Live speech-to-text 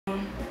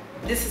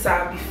this is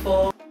our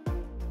before,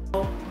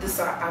 this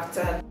are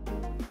after,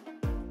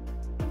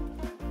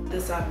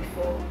 this are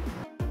before,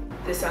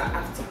 this are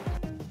after.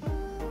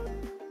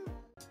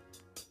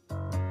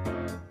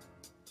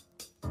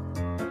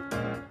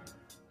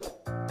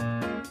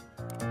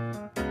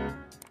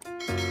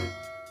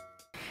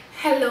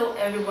 Hello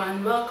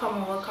everyone,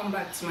 welcome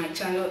back to my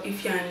channel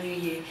if you are new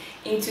here.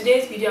 In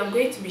today's video I'm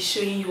going to be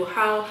showing you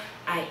how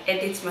I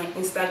edit my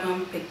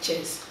Instagram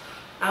pictures.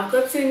 I've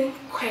gotten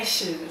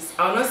questions.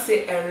 I'll not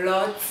say a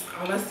lot,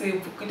 I'll not say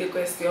beaucoup de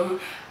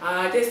questions.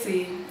 Just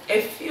say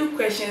a few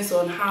questions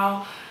on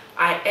how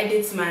I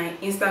edit my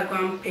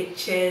Instagram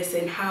pictures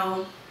and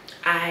how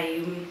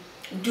I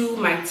do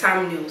my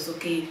thumbnails,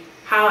 okay?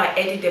 How I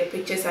edit the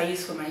pictures I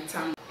use for my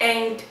thumbnail.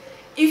 And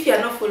if you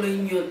are not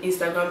following me on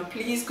Instagram,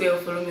 please go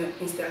and follow me on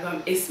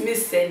Instagram. It's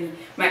Miss Senny.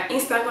 My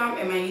Instagram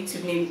and my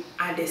YouTube name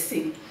are the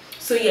same.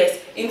 So yes,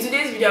 in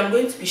today's video I'm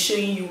going to be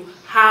showing you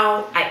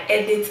how I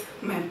edit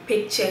my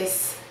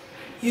pictures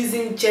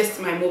using just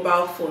my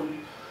mobile phone.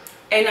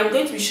 And I'm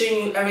going to be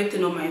showing you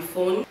everything on my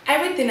phone.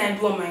 Everything I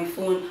do on my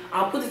phone,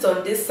 I'll put it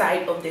on this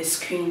side of the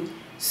screen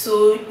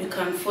so you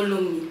can follow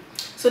me.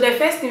 So the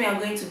first thing we are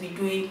going to be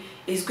doing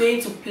is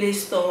going to Play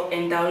Store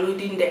and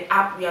downloading the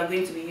app we are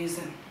going to be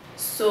using.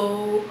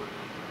 So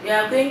we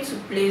are going to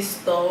Play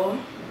Store.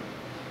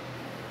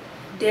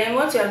 Then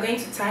what you are going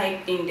to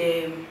type in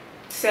the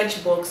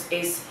search box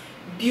is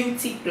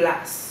Beauty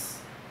Plus.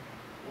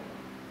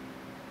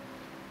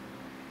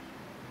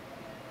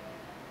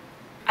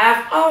 I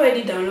have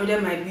already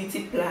downloaded my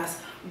Beauty Plus,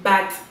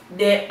 but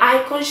the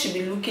icon should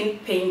be looking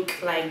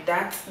pink like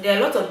that. There are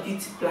a lot of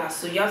Beauty Plus,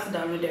 so you have to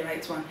download the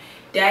right one.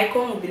 The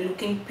icon will be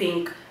looking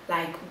pink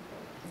like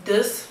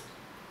this.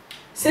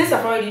 Since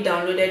I've already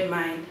downloaded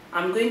mine,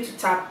 I'm going to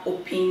tap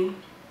open.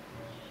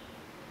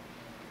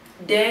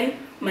 Then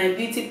my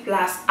Beauty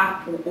Plus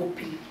app will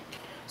open.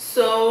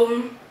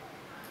 So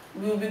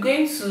we'll be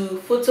going to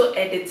photo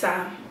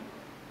editor.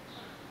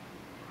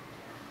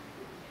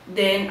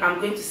 Then I'm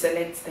going to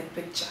select the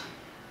picture.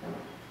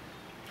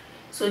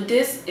 So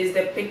this is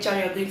the picture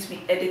we are going to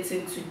be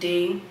editing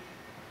today.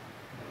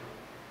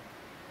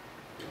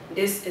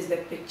 This is the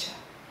picture.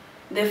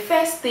 The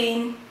first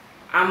thing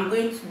I'm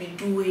going to be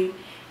doing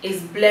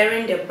is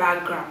blurring the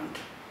background.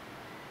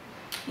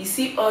 You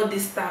see all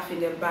this stuff in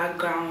the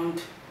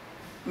background,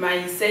 my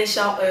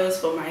essential oils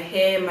for my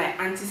hair, my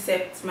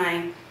antiseptic,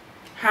 my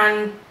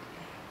hand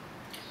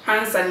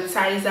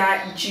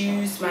sanitizer,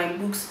 juice, my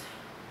books,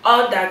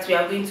 all that we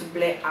are going to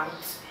blur out.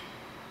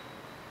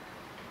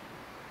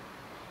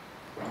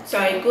 So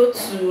I go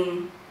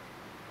to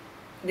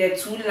the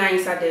two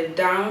lines at the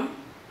down,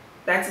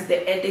 that is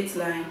the edit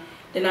line.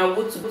 Then I'll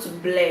go to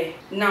blur.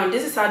 Now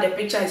this is how the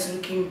picture is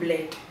looking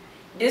blurred.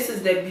 This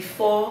is the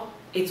before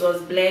it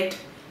was blurred.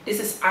 This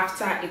is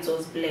after it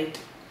was blurred.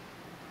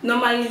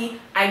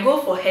 Normally I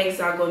go for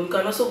hexagon. You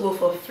can also go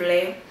for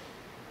flare.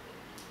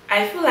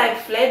 I feel like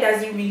flare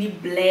doesn't really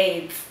blur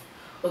it.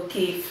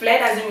 Okay, flare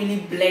doesn't really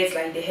blur it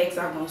like the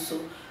hexagon, so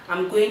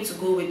I'm going to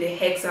go with the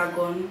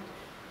hexagon.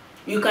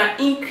 You can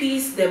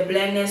increase the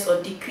blurriness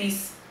or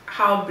decrease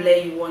how blur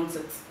you want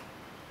it.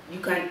 You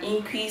can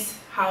increase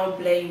how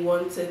blur you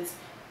want it.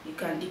 You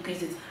can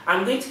decrease it.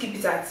 I'm going to keep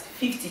it at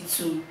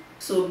 52.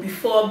 So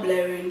before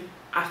blurring,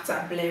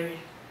 after blurring.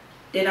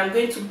 Then I'm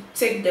going to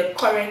take the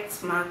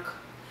correct mark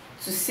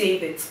to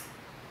save it.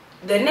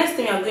 The next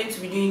thing I'm going to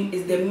be doing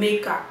is the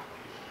makeup.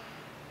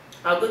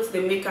 I'll go to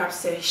the makeup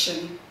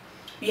section.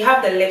 We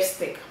have the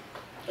lipstick.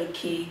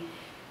 Okay.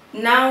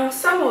 Now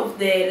some of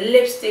the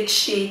lipstick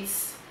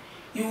shades,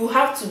 you will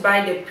have to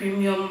buy the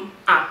premium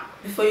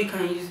app before you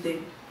can use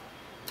them.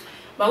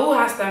 But who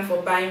has time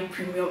for buying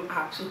premium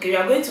apps? Okay, we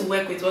are going to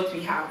work with what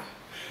we have.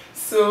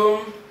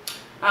 So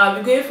I'll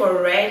be going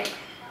for red.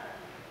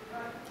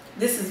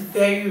 This is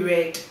very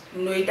red.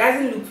 You know, it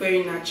doesn't look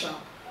very natural.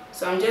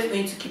 So I'm just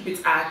going to keep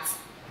it at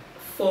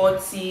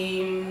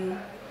 40.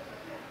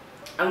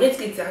 I'm going to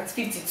keep it at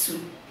 52.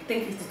 I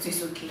think 52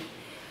 is okay.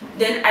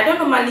 Then I don't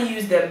normally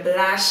use the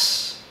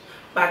blush,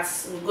 but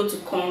we'll go to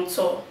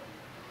contour.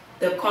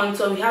 The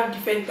contour, we have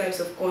different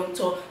types of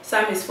contour.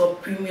 Some is for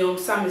premium,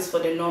 some is for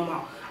the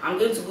normal. I'm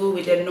going to go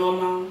with the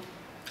normal.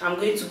 I'm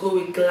going to go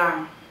with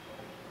glam.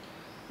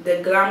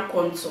 The glam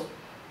contour.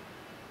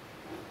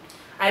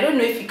 I don't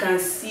know if you can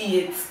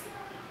see it,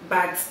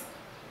 but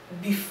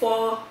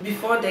before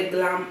the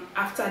glam,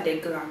 after the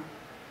glam.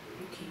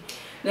 Okay.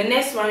 The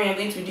next one we are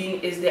going to be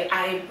doing is the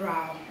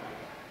eyebrow.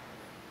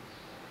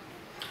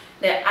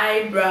 The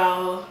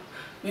eyebrow,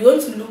 we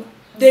want to look,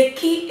 the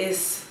key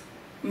is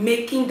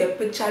making the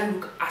picture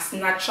look as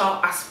natural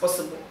as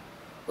possible.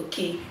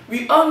 Okay,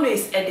 we all know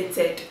it's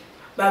edited,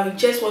 but we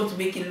just want to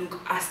make it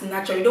look as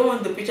natural. We don't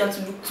want the picture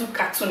to look too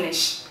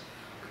cartoonish.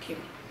 Okay,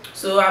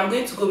 so I'm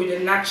going to go with the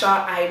natural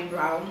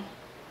eyebrow.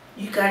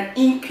 You can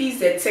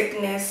increase the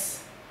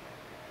thickness.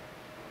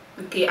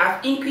 Okay,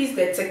 I've increased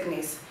the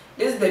thickness.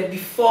 This is the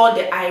before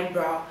the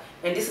eyebrow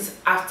and this is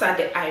after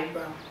the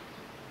eyebrow.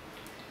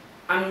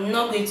 I'm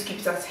not going to keep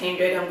it at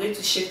 100. I'm going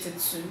to shift it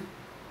to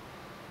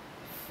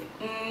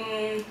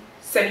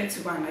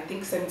 71. I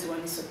think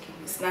 71 is okay.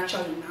 It's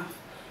natural enough.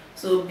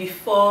 So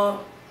before,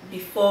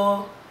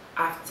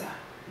 after,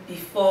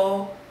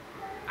 before,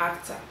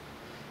 after.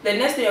 The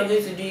next thing you're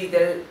going to do is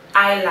the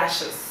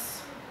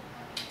eyelashes.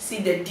 See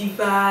the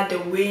diva, the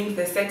wings,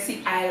 the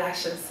sexy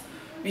eyelashes.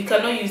 We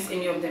cannot use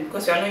any of them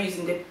because we are not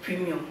using the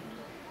premium.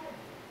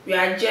 We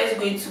are just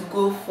going to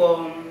go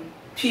for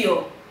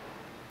pure.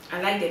 I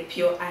like the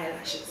pure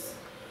eyelashes.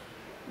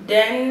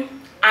 Then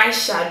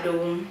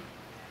eyeshadow.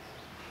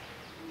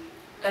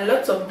 A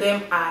lot of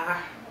them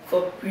are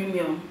for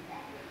premium.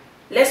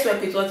 Let's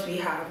work with what we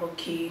have.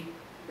 Okay,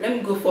 let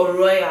me go for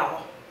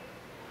royal.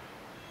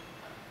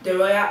 The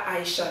royal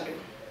eyeshadow.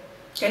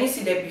 Can you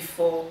see the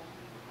before?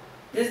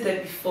 This is the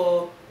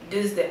before,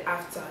 this is the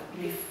after.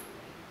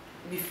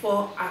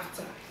 Before,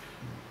 after,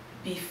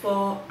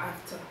 before,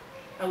 after.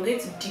 I'm going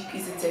to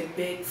decrease it a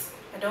bit.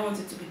 I don't want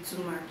it to be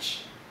too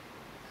much.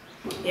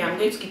 Yeah, I'm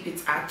going to keep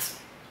it at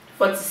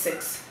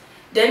 46.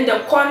 Then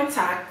the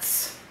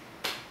contacts.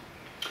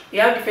 We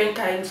have different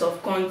kinds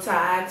of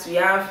contacts. We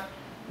have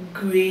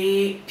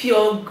gray,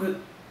 pure gray.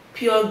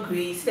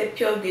 The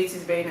pure gray is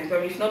very nice,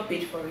 but we've not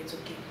paid for it.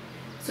 Okay,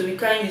 so we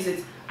can't use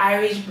it.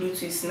 Irish blue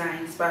too is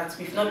nice, but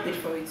we've not paid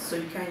for it, so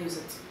we can't use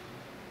it.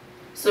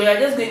 So we are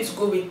just going to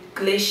go with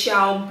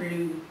glacial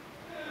blue.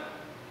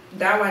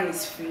 That one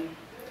is free.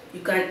 You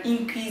can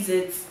increase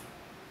it,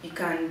 you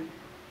can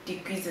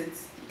decrease it,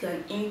 you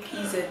can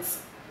increase it,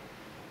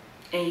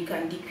 and you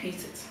can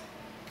decrease it.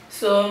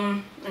 So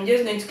I'm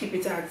just going to keep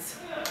it at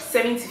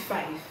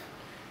 75.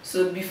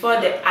 So before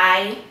the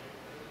eye,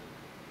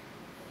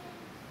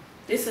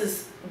 this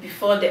is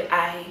before the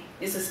eye,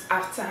 this is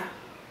after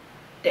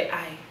the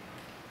eye.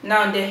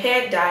 Now the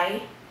hair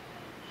dye,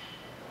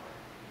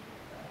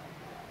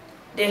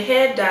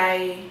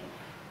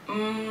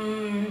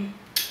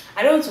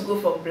 I don't want to go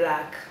for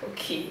black.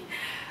 Okay,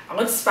 I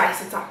want to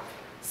spice it up,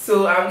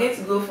 so I'm going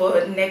to go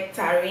for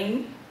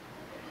nectarine.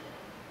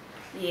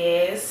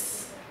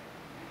 Yes,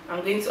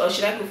 I'm going to, or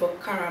should I go for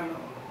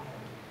caramel?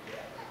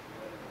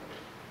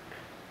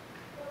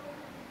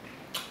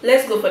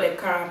 Let's go for the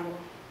caramel.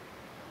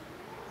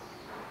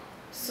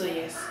 So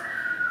yes,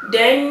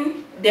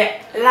 then the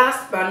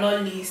last but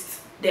not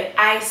least, the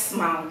eye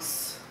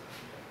smiles.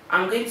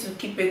 I'm going to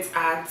keep it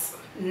at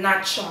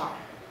natural.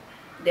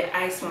 The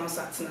eye smiles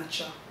at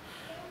natural.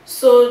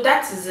 So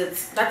that is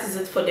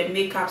it for the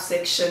makeup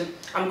section.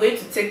 I'm going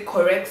to take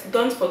correct.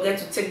 Don't forget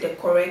to take the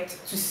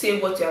correct to say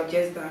what you have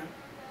just done.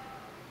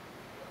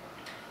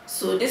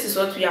 So this is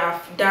what we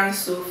have done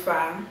so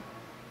far.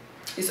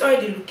 It's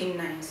already looking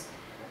nice.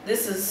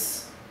 This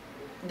is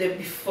the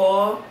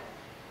before,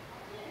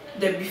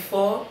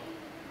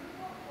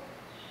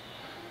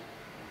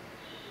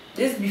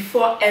 this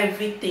before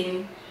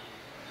everything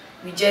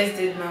we just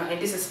did now, and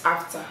this is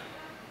after.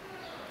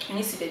 Can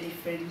you see the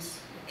difference?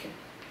 Okay.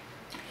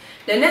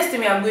 The next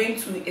thing we are going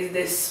to is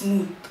the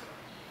smooth.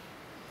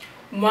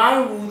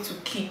 One rule to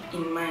keep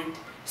in mind: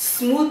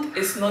 smooth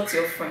is not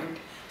your friend.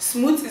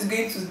 Smooth is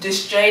going to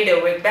destroy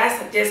the work.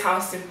 That's just how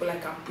simple I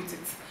can put it.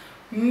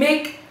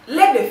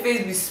 Let the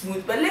face be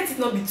smooth, but let it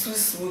not be too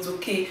smooth.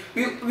 Okay,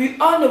 we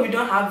all know we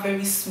don't have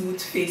very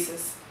smooth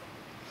faces,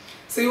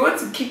 so you want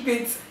to keep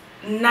it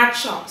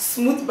natural,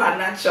 smooth but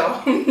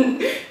natural.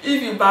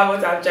 If you buy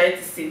what I'm trying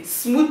to say,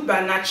 smooth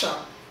but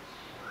natural.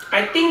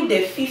 I think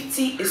the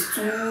 50 is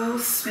too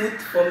smooth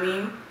for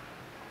me,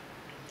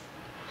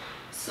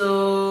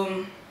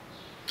 so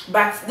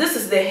but this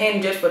is the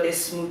 100 for the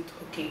smooth.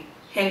 Okay,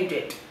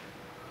 100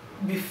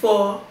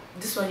 before.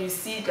 This one you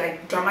see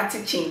like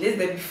dramatic change. This is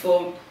the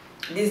before,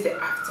 this is the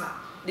after,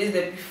 this is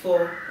the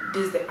before,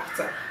 this is the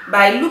after,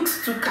 but it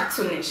looks too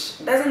cartoonish.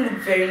 It doesn't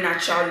look very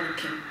natural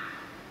looking.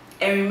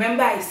 And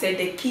remember I said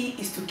the key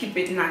is to keep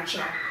it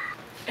natural.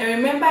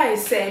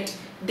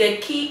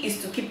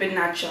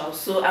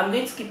 So I'm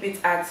going to keep it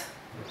at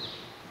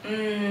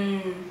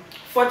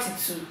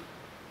 42.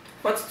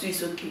 42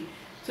 is okay.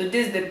 So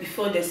this is the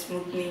before the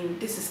smoothing,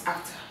 this is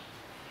after.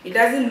 It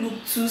doesn't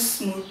look too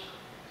smooth.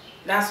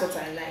 That's what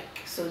I like.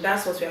 So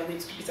that's what we are going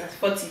to keep it at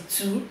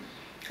 42.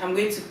 I'm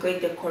going to click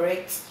the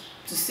correct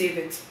to save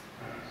it.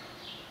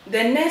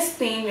 The next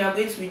thing we are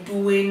going to be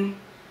doing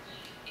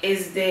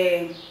is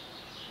the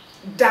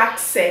dark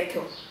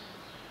circle.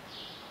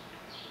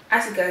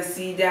 As you can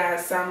see, there are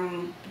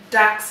some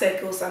dark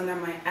circles under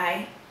my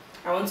eye.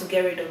 I want to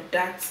get rid of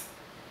that,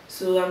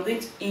 so I'm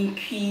going to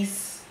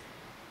increase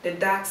the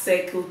dark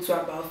circle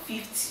to about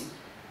 50.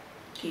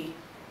 Okay,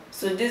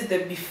 so this is the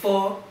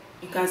before.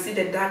 You can see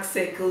the dark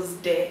circles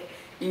there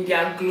in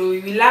their glow.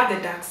 We love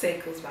the dark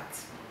circles, but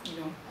you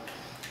know,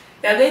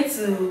 we are going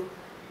to,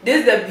 this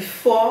is the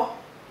before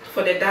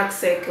for the dark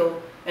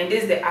circle, and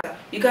this is the after.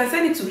 You can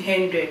set it to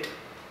 100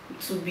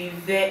 to be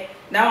there.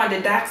 Now when the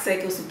dark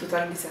circles will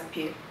totally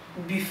disappear.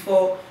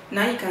 Before,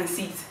 now you can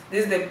see it.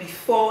 This is the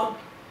before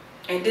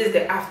and this is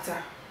the after.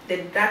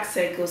 The dark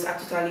circles are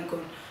totally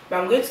gone,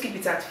 but I'm going to keep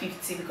it at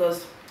 50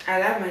 because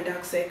I love my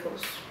dark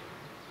circles.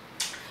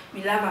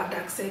 We love our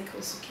dark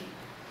circles. Okay,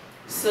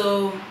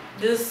 so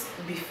this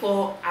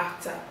before,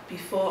 after,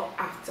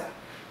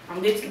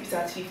 I'm going to keep it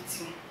at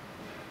 50.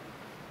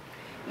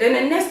 Then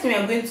the next thing we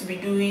are going to be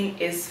doing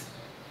is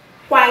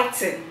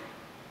whiten.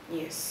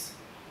 Yes,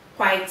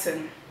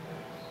 whiten.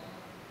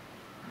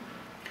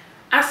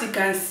 As you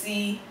can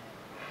see,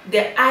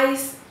 the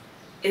eyes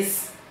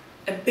is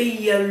a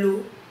bit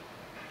yellow.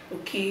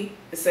 Okay,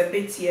 it's a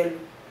bit yellow,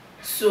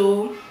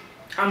 so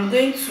I'm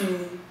going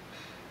to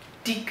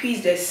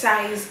decrease the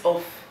size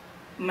of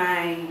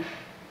my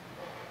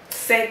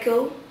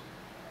circle.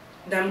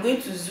 Then I'm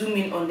going to zoom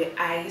in on the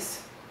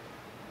eyes.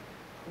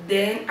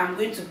 Then I'm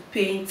going to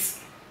paint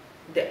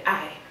the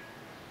eye.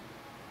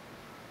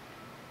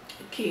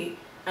 Okay,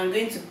 I'm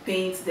going to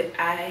paint the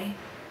eye.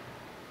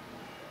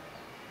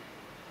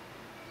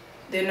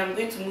 Then I'm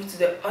going to move to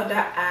the other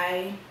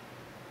eye.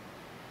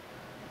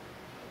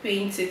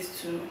 Paint it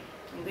too.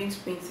 I'm going to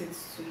paint it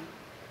too.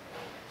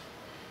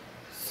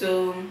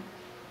 So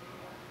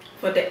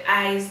for the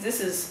eyes,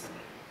 this is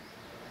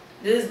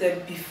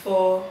the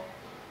before,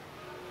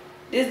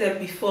 this is the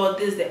before,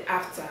 this is the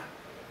after.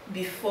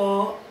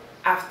 Before,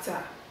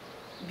 after,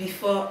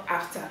 before,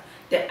 after.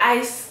 The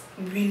eyes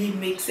really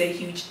makes a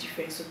huge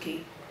difference. Okay,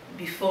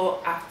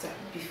 before, after,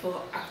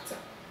 before, after.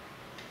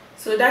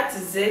 So that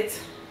is it.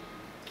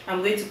 I'm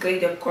going to click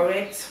the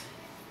correct.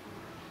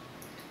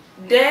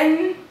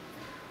 Then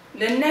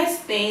the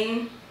next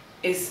thing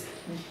is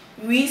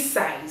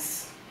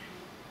resize.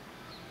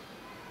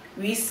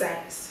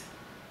 Resize.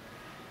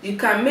 You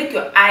can make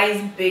your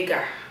eyes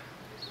bigger.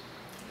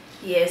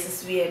 Yes,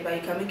 it's weird, but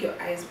you can make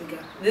your eyes bigger.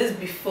 This is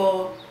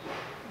before,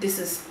 this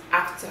is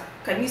after.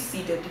 Can you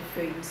see the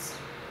difference?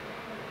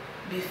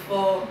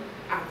 Before,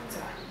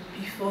 after,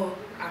 before,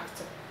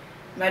 after.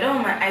 But I don't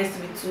want my eyes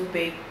to be too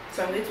big,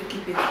 so I'm going to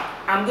keep it.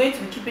 I'm going to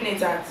be keeping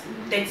it at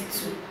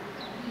 32.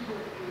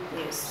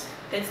 Yes,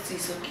 32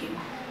 is okay.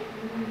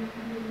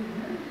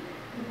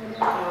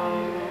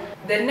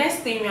 The next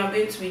thing we are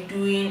going to be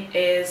doing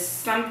is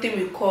something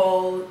we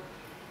call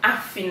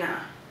affiner.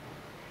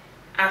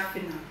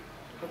 Affiner.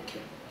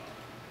 Okay.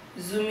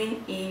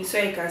 Zooming in so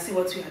you can see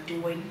what we are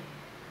doing.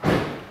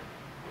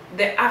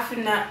 The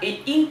affiner,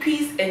 it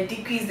increase and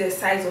decrease the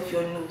size of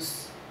your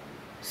nose.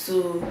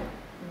 So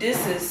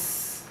this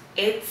is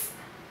it.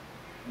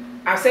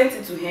 I've sent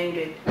it to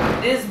 100.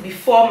 This is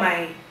before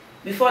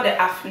the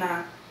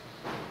affiner.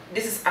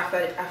 This is after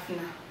the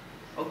affiner.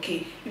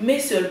 Okay, it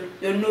makes your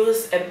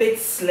nose a bit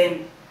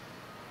slim.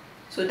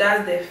 So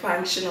that's the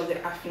function of the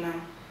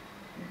affiner.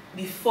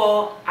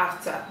 Before,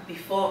 after,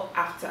 before,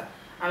 after.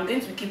 I'm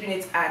going to be keeping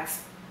it at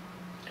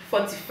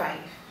 45.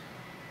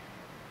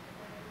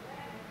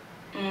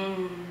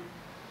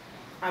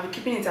 I'll be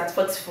keeping it at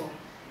 44.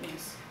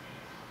 Yes,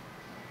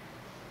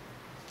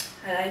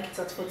 I like it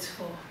at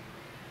 44.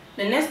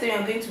 The next thing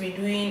I'm going to be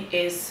doing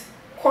is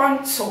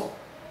contour.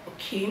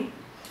 Okay,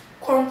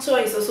 contour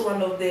is also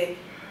one of the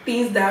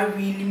things that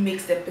really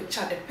makes the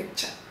picture the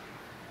picture.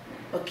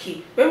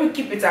 Okay, when we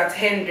keep it at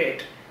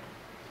 100,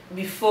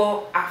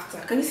 before, after,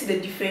 can you see the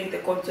difference the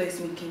contour is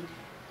making?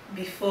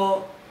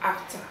 Before,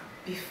 after,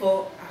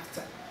 before,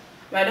 after.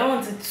 But I don't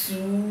want it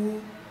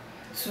too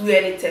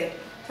edited,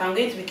 so I'm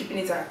going to be keeping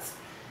it at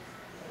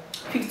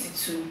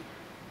 52.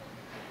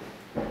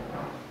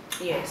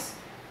 Yes,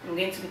 I'm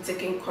going to be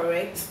taking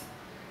correct.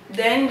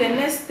 Then the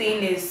next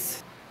thing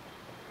is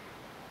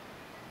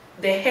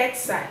the head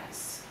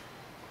size.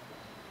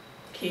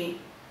 Okay,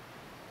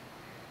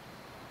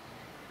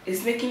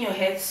 it's making your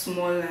head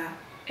smaller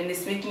and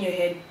it's making your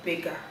head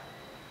bigger.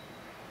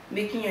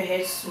 Making your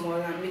head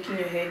smaller, making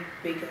your head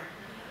bigger.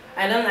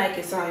 I don't like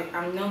it, so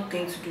I'm not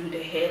going to do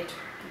the head.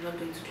 I'm not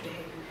going to do the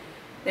head.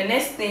 The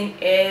next thing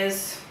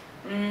is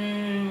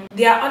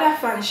there are other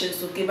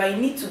functions, okay, but you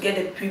need to get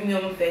the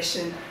premium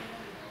version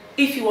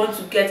if you want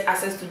to get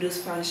access to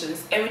those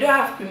functions. And we don't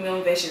have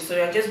premium version, so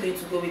we are just going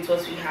to go with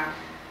what we have.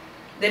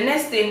 The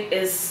next thing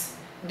is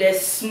the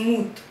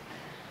smooth.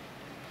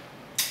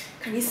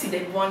 Can you see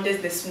the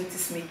wonders the smooth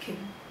is making?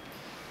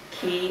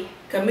 Okay,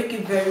 can make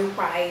it very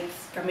white,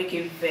 can make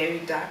it very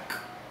dark.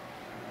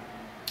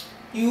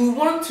 You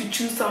want to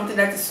choose something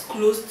that is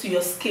close to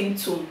your skin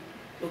tone.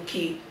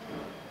 Okay,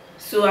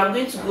 so I'm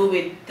going to go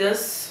with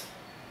this.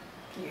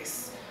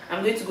 Yes,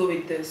 I'm going to go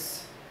with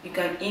this. You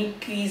can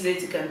increase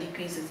it, you can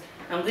decrease it.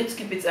 I'm going to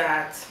keep it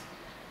at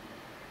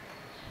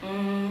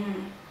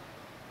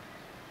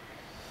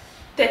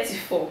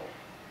 34.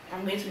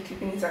 I'm going to be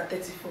keeping it at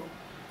 34.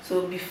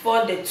 So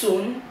before the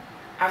tone,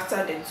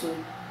 after the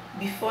tone,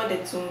 before the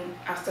tone,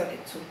 after the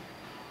tone.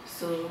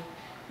 So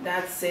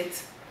that's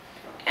it.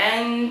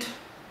 And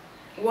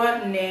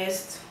what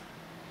next?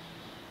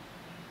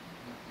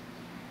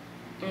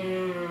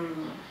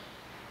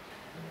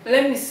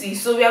 Let me see.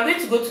 So we are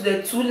going to go to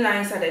the two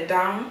lines at the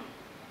down.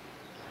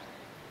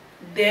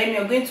 Then we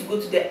are going to go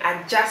to the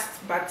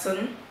adjust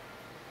button.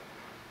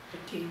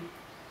 Okay,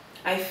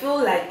 I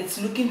feel like it's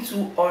looking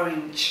too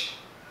orange.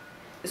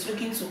 It's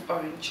looking too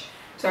orange.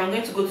 So I'm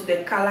going to go to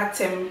the color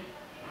temp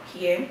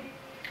here.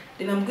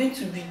 Then I'm going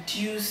to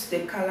reduce the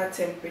color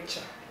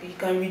temperature. You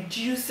can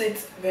reduce it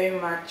very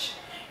much.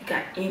 You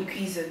can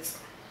increase it.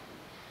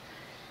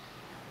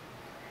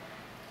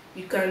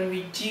 You can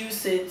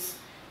reduce it.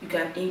 You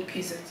can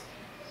increase it.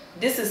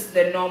 this is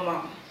the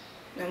normal.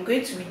 I'm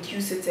going to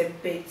reduce it a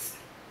bit,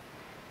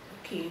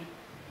 okay,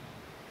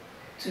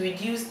 to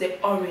reduce the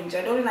orange.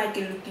 I don't like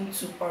it looking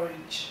too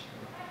orange,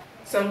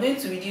 so I'm going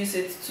to reduce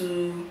it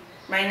to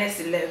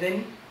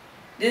 -11.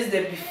 This is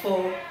the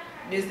before,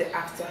 this is the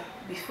after,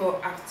 before,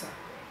 after.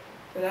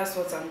 So that's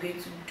what I'm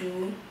going to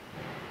do.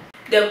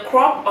 The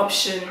crop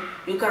option,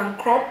 you can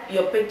crop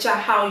your picture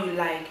how you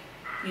like.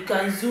 You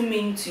can zoom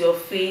into your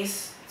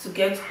face to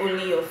get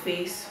only your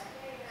face.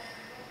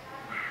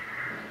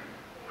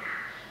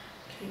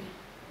 Okay.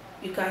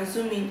 You can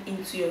zoom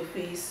into your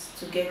face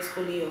to get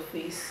only your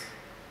face.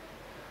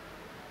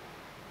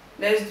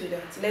 Let's do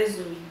that. Let's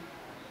zoom in.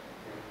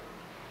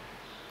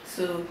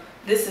 So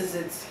this is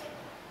it.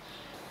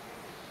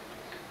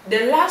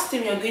 The last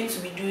thing you're going to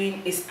be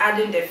doing is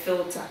adding the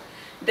filter.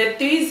 The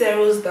 3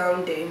 zeros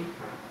down there,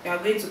 you are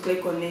going to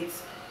click on it.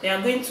 Then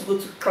I'm going to go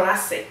to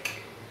classic.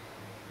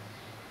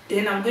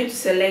 Then I'm going to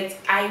select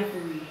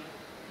ivory.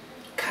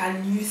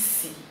 Can you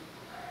see?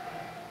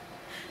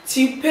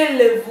 Type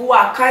le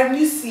voix. Can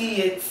you see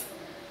it?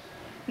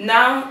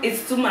 Now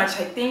it's too much.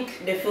 I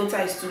think the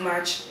filter is too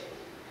much.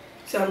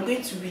 So I'm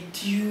going to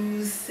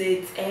reduce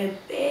it a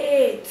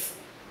bit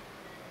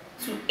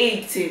to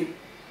 18.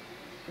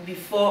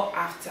 Before,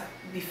 after,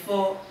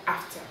 before,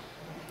 after.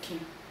 Okay.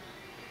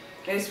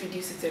 Let's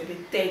reduce it a bit.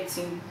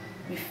 13.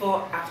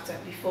 Before, after,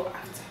 before,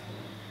 after.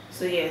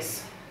 So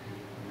yes,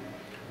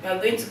 we are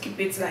going to keep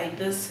it like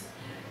this.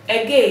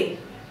 Again,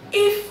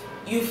 if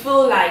you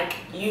feel like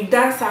you've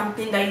done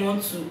something that you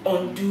want to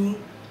undo,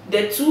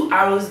 the 2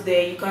 arrows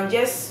there, you can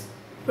just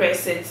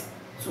press it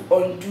to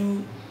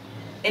undo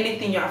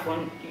anything you have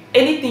on,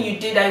 anything you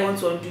did that you want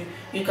to undo.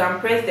 You can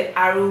press the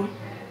arrow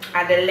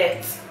at the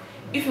left.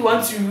 If you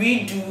want to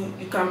redo,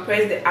 you can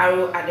press the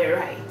arrow at the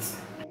right.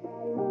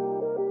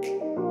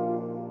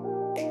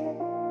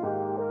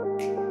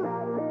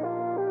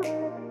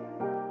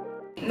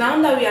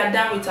 Now that we are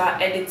done with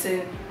our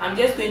editing, I'm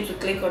just going to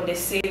click on the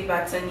save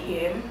button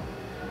here,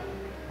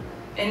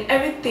 and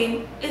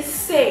everything is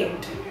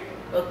saved.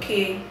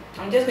 Okay,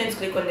 I'm just going to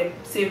click on the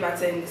save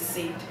button and it's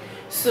saved.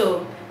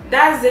 So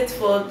that's it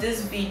for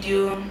this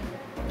video.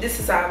 This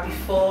is our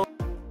before,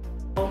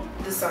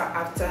 this is our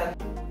after,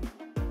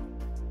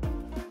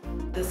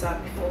 this is our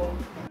before,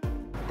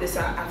 this is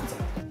our after.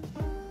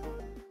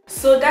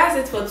 So that's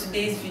it for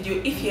today's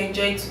video. If you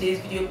enjoyed today's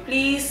video,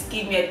 please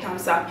give me a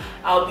thumbs up.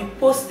 I'll be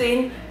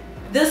posting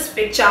this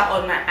picture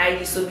on my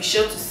ID, so be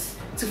sure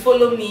to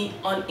follow me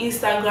on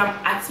Instagram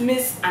at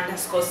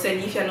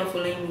miss_Seni if you're not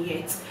following me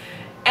yet.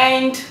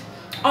 And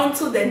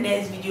until the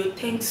next video,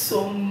 thanks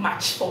so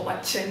much for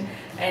watching,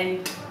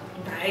 and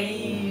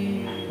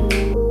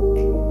bye.